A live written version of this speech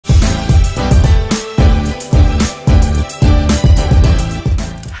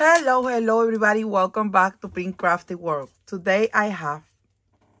Hello everybody, welcome back to PinkCraftyWorld. Today I have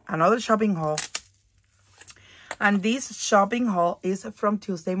another shopping haul, and this shopping haul is from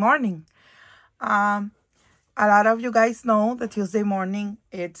Tuesday morning. A lot of you guys know that Tuesday morning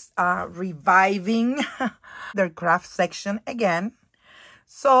it's reviving their craft section again.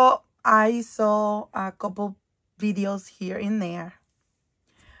 So I saw a couple videos here and there.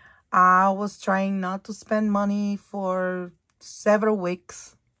 I was trying not to spend money for several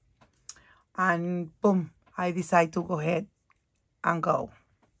weeks, and boom, I decided to go ahead and go.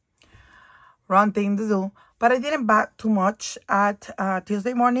 Wrong thing to do, but I didn't buy too much at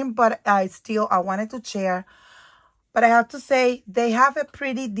Tuesday morning, but I wanted to share. But I have to say, they have a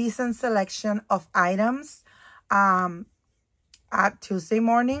pretty decent selection of items at Tuesday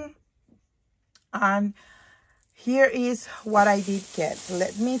morning. And here is what I did get.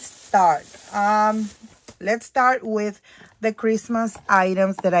 Let me start. Let's start with the Christmas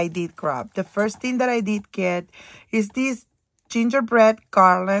items that I did grab. The first thing that I did get is this gingerbread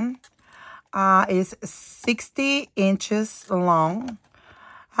garland. It's 60 inches long,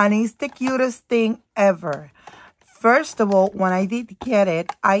 and it's the cutest thing ever. First of all, when I did get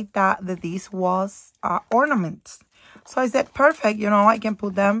it, I thought that this was ornaments. So I said, perfect, you know, I can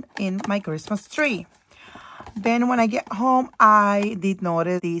put them in my Christmas tree. Then when I get home, I did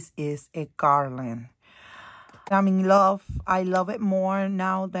notice this is a garland. I'm in love. I love it more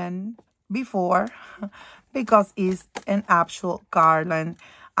now than before because it's an actual garland,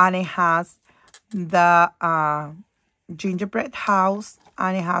 and it has the gingerbread house,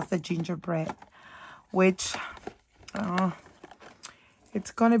 and it has the gingerbread, which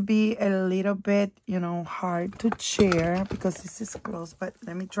it's gonna be a little bit, you know, hard to share because this is closed, but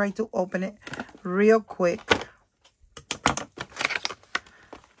let me try to open it real quick.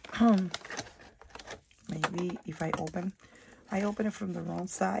 Maybe if I open it from the wrong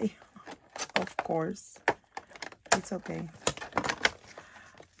side. Of course, it's okay.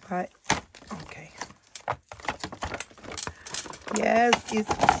 But okay. Yes,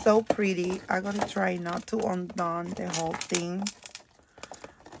 it's so pretty. I'm gonna try not to undo the whole thing,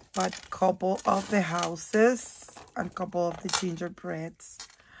 but a couple of the houses and a couple of the gingerbreads.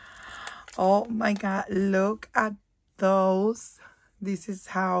 Oh my God, look at those. This is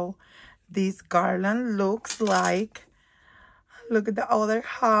how this garland looks like. Look at the other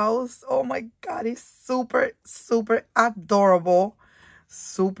house. Oh my God, it's super, super adorable.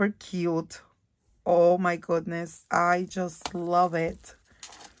 Super cute. Oh my goodness, I just love it.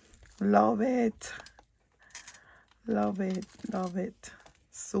 Love it. Love it. Love it.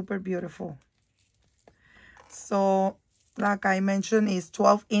 Super beautiful. So, like I mentioned, it's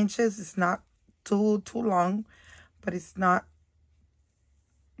 12 inches. It's not too long, but it's not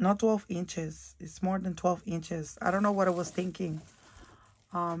 12 inches. It's more than 12 inches. I don't know what I was thinking.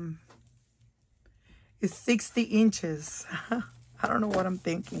 It's 60 inches. I don't know what I'm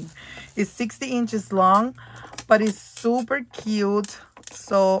thinking. It's 60 inches long, but it's super cute.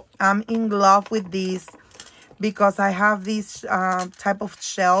 So I'm in love with this because I have these type of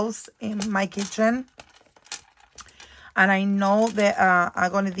shelves in my kitchen. And I know that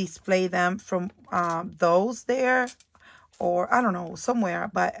I'm going to display them from those there, or I don't know, somewhere.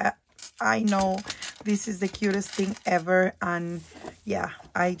 But I know this is the cutest thing ever. And yeah,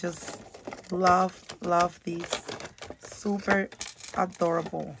 I just love this. Super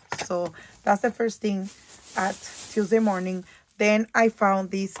adorable. So that's the first thing at Tuesday morning. Then I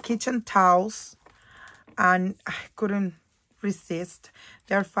found these kitchen towels, and I couldn't resist.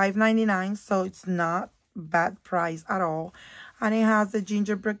 They're $5.99, so it's not bad price at all. And it has the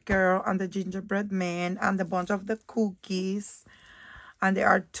gingerbread girl and the gingerbread man and a bunch of the cookies, and there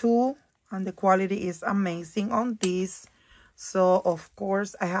are two, and the quality is amazing on this. So of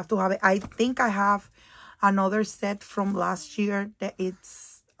course I have to have it. I think I have another set from last year that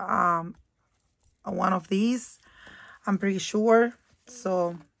it's one of these, I'm pretty sure.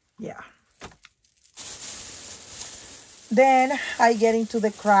 So yeah. Then I get into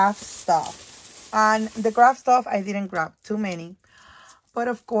the craft stuff. And the craft stuff, I didn't grab too many. But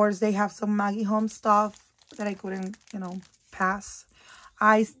of course, they have some Maggie Home stuff that I couldn't, you know, pass.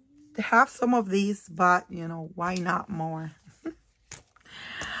 I have some of these, but, you know, why not more?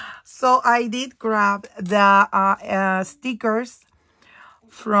 So I did grab the stickers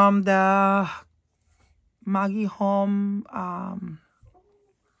from the Maggie Home. I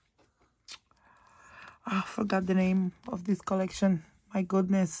forgot the name of this collection. My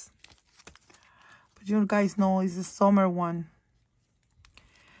goodness. But you guys know it's a summer one.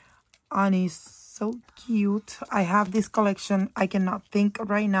 And it's so cute. I have this collection. I cannot think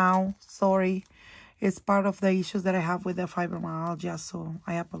right now. Sorry. It's part of the issues that I have with the fibromyalgia, so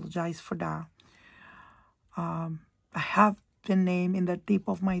I apologize for that. I have the name in the tip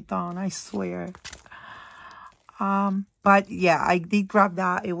of my tongue, I swear. But yeah, I did grab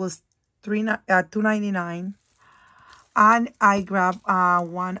that. It was $2.99. And I grabbed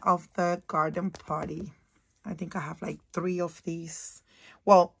one of the garden party. I think I have like 3 of these.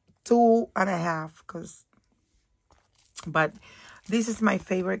 Well, 2.5, but this is my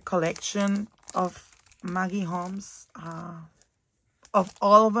favorite collection of Maggie Holmes. Of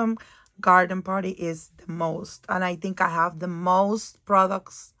all of them, garden party is the most. And I think I have the most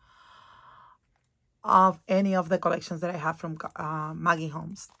products of any of the collections that I have from Maggie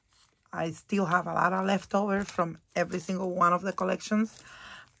Holmes. I still have a lot of leftover from every single one of the collections.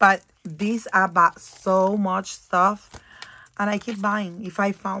 But these, I bought so much stuff. And I keep buying. If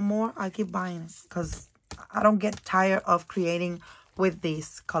I found more, I keep buying it. Because I don't get tired of creating with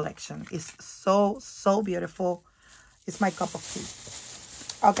this collection. It's so, so beautiful. It's my cup of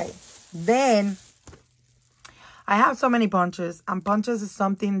tea. Okay. Then, I have so many punches. And punches is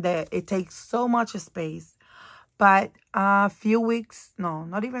something that it takes so much space. But a few weeks, no,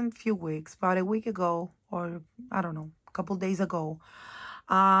 not even a few weeks, about a week ago, or I don't know, a couple days ago,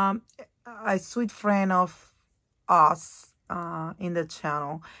 a sweet friend of us in the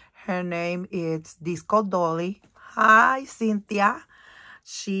channel, her name is Disco Dolly. Hi, Cynthia.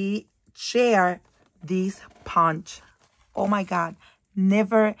 She shared this punch. Oh my God.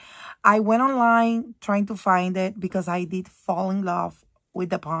 Never. I went online trying to find it because I did fall in love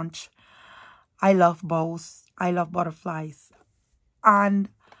with the punch. I love bows. I love butterflies. And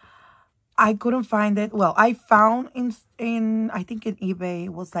I couldn't find it. Well, I found in I think in eBay,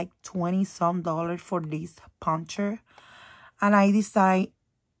 it was like $20-some for this puncher. And I decided,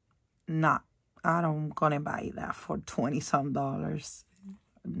 nah, I don't gonna buy that for $20-some.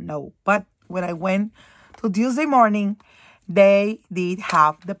 No. But when I went to Tuesday morning, they did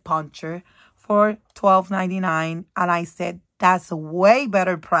have the puncher for $12.99. And I said, that's a way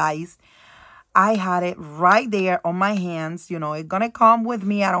better price. I had it right there on my hands. You know, it's going to come with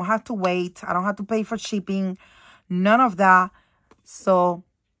me. I don't have to wait. I don't have to pay for shipping. None of that. So,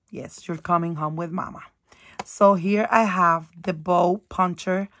 yes, you're coming home with mama. So, here I have the bow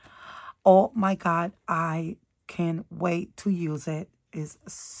puncher. Oh, my God. I can't wait to use it. It's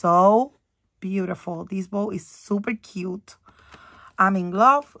so beautiful. This bow is super cute. I'm in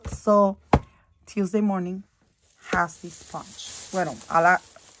love. So, Tuesday morning has this punch. Bueno,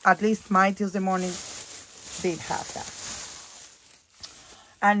 at least my Tuesday morning did have that.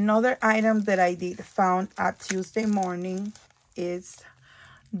 Another item that I did found at Tuesday morning is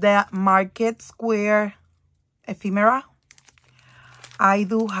the Market Square ephemera. I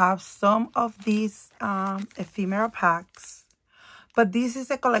do have some of these ephemera packs. But this is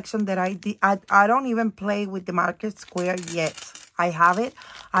a collection that I did. I don't even play with the Market Square yet. I have it.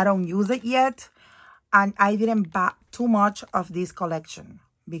 I don't use it yet. And I didn't buy too much of this collection.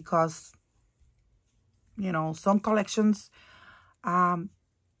 Because, you know, some collections,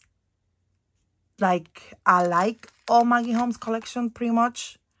 like, I like all Maggie Holmes collection pretty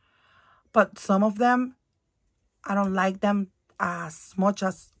much. But some of them, I don't like them as much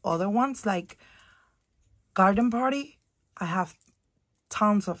as other ones. Like, Garden Party, I have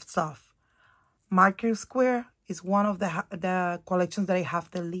tons of stuff. Market Square is one of the collections that I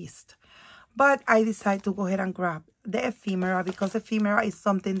have the least. But I decided to go ahead and grab the ephemera because ephemera is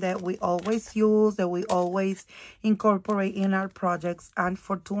something that we always use, that we always incorporate in our projects. And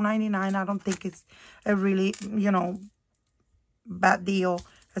for $2.99, I don't think it's a really, you know, bad deal,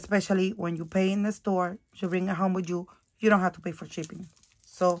 especially when you pay in the store. You bring it home with you. You don't have to pay for shipping.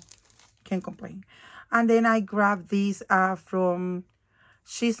 So, can't complain. And then I grabbed these from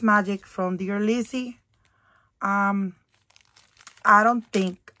She's Magic from Dear Lizzie. I don't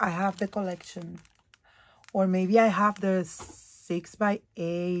think I have the collection. Or maybe I have the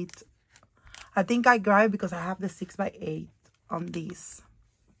 6x8. I think I grabbed it because I have the 6x8 on these.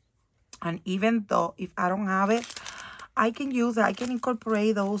 And even though if I don't have it, I can use it. I can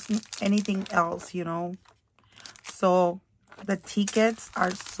incorporate those, anything else, you know. So the tickets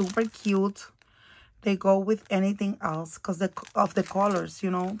are super cute. They go with anything else because of the colors, you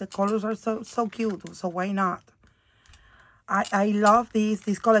know. The colors are so cute. So why not? I love these.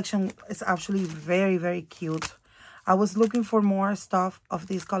 This collection is actually very, very cute. I was looking for more stuff of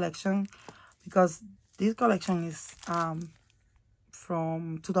this collection because this collection is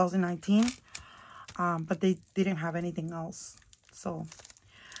from 2019. But they didn't have anything else. So,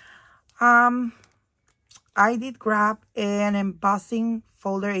 I did grab an embossing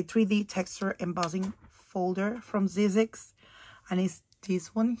folder, a 3D texture embossing folder from Zizix. And it's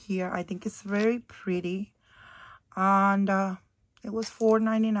this one here. I think it's very pretty. And it was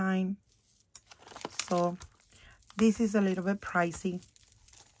 $4.99. So this is a little bit pricey.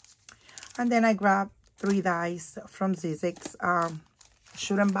 And then I grabbed 3 dies from Zizix.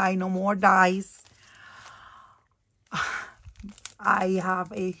 Shouldn't buy no more dies. I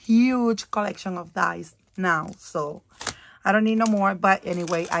have a huge collection of dies now, so I don't need no more. But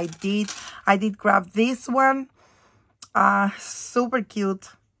anyway, I did grab this one. Super cute.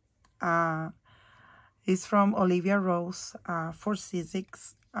 It's from Olivia Rose for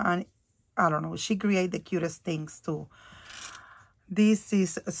Zizix, and I don't know, she created the cutest things too. This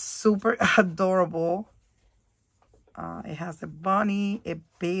is super adorable. It has a bunny, a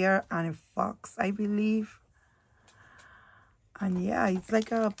bear, and a fox, I believe. And yeah, it's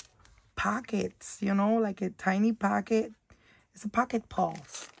like a packet, you know, like a tiny packet. It's a packet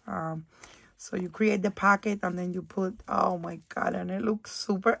pulse. So you create the packet and then you put, oh my God, and it looks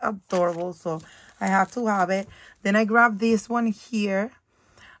super adorable. So I have to have it. Then I grabbed this one here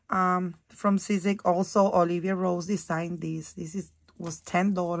from Zizix. Also, Olivia Rose designed this. This was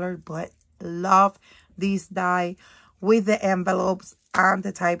 $10, but love this die with the envelopes and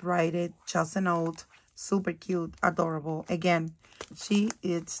the typewriter. Just a note. Super cute, adorable. Again, she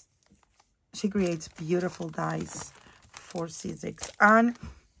creates beautiful dies for Zizix. And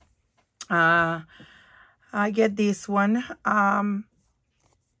I get this one.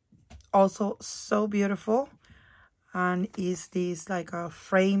 Also so beautiful. And is this like a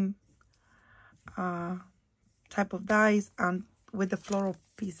frame type of dies, and with the floral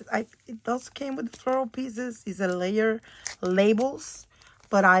pieces. It does came with the floral pieces. It's a layer labels.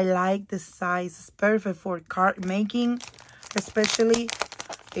 But I like the size. It's perfect for card making, especially.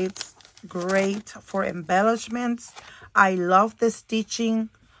 It's great for embellishments. I love the stitching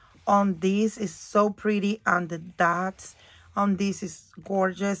on this. It's so pretty, and the dots on this is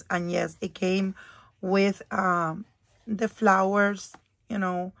gorgeous. And yes, it came with the flowers, you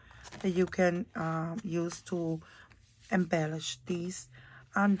know, that you can use to embellish these.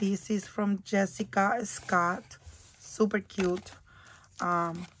 And this is from Jessica Scott. Super cute.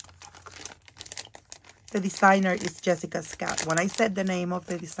 The designer is Jessica Scott. When I said the name of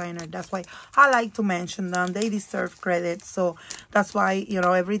the designer, that's why I like to mention them. They deserve credit. So that's why, you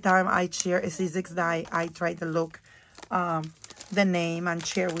know, every time I share a Zizix die, I try to look the name and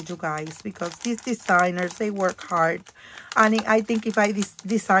share with you guys, because these designers, they work hard. And I think if I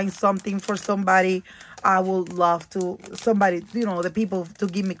design something for somebody, I would love to, somebody, you know, the people to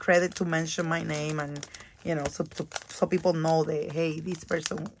give me credit, to mention my name, and you know, so people know that, hey, this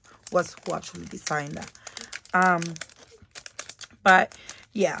person was who actually designed that. But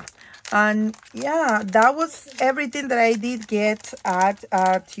yeah, and yeah, that was everything that I did get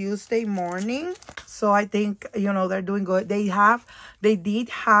at Tuesday morning. So I think, you know, they're doing good. They did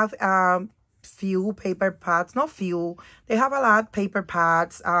have few paper pads, not few, they have a lot paper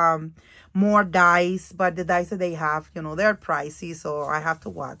pads, more dies, but the dies that they have, you know, they're pricey, so I have to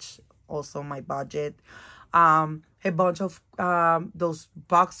watch also my budget. A bunch of those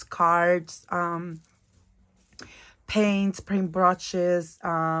box cards, paints, paint brushes,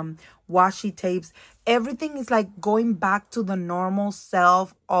 washi tapes. Everything is like going back to the normal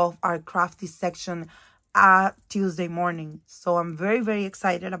self of our crafty section at Tuesday morning. So I'm very, very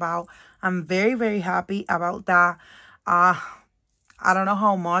excited about. I'm very, very happy about that. I don't know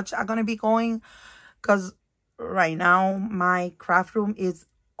how much I'm gonna be going, because right now my craft room is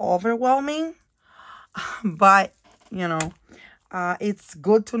overwhelming. But you know, it's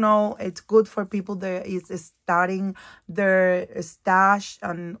good to know. It's good for people that is starting their stash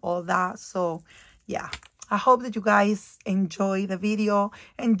and all that. So yeah, I hope that you guys enjoy the video,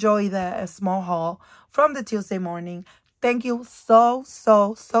 enjoy the small haul from the Tuesday morning. Thank you so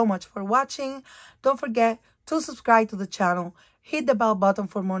much for watching. Don't forget to subscribe to the channel, hit the bell button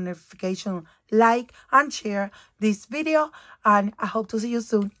for more notification, like and share this video, and I hope to see you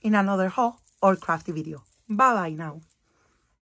soon in another haul or crafty video. Bye bye now.